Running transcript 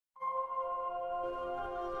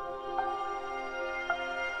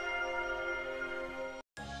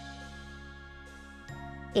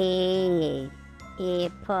A. A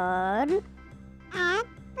for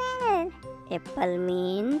apple. apple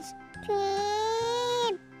means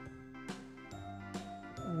Tree.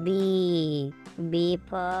 B. B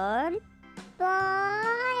for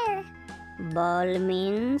Ball. ball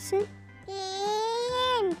means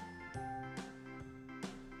Can.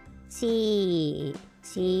 C.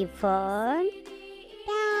 C for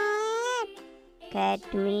Cat.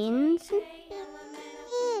 cat means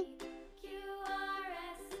Pig.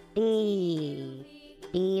 D.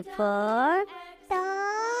 D for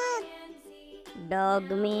Dog.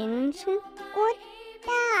 dog means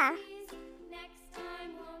Kutta.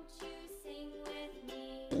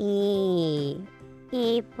 E.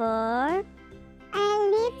 E for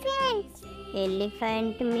Elephant.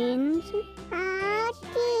 elephant means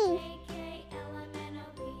Happy.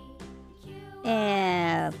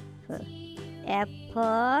 F. F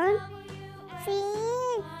for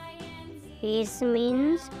Fish. fish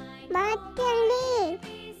means Butterly.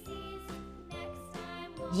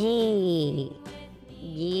 G.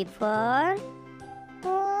 G for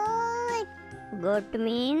Goat. goat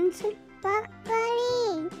means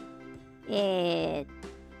Broccoli. H.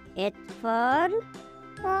 H for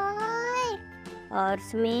Horse.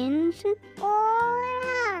 horse means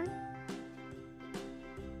Cola.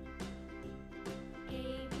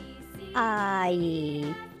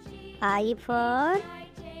 I. I for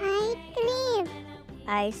Ice cream.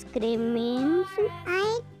 ice cream means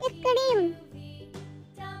Ice cream.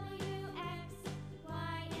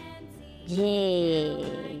 J.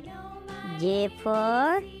 J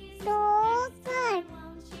for Joker.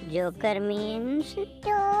 joker means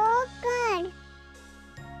Joker.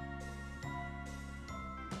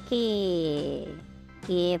 K.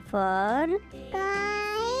 K for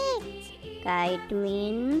Kite. kite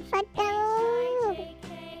means Pataw.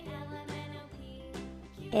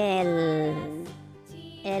 L.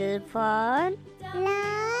 L for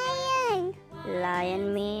Lion.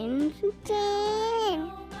 lion means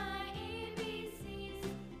Chain.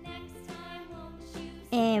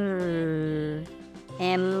 M.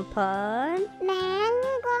 M for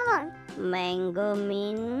Mango. mango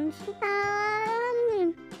means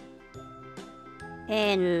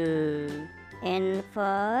N. N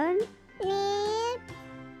for Leaf.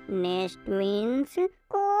 nest means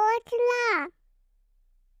Kotla.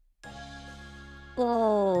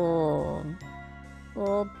 O.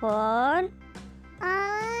 O for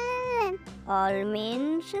all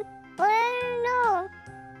means Ullu.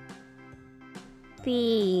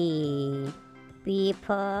 P. P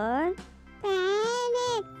for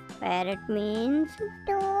Parrot. parrot means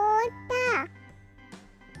Tota.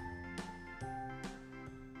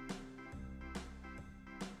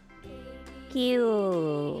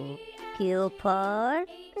 Q. Q for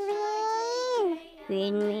Queen.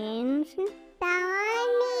 queen means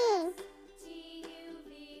Tawny.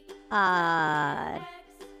 R.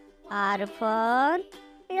 R for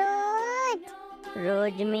Road.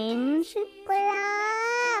 rose means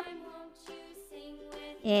Gulab.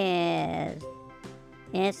 S.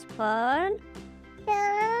 S for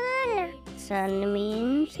Sun. sun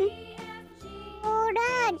means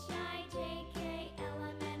Udad.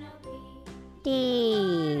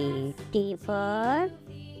 T. T for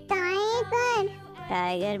Tiger.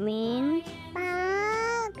 tiger means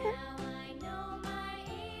Pug.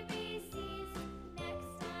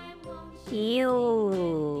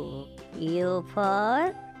 U. U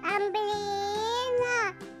for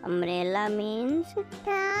Umbrella. umbrella means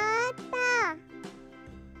Tata.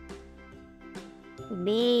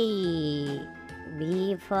 B.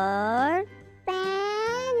 B for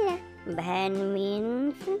Van. van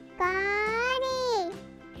means Gari.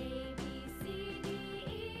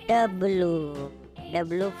 W.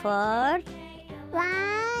 W for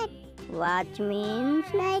What? watch means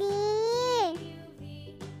Buddy.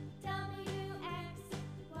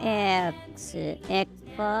 X. X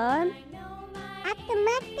for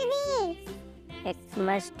Automatically.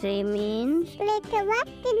 Xmas tree means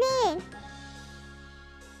Automatically.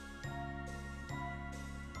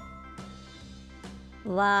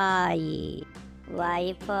 Y.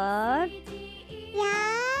 Y for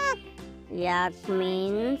Yak. yak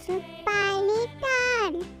means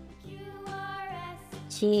Palitan.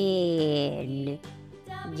 Z.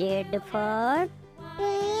 Z for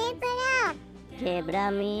Zebra.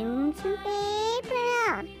 zebra means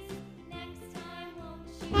Zebra.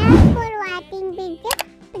 Thanks for watching video.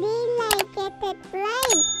 Please like it and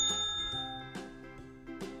subscribe.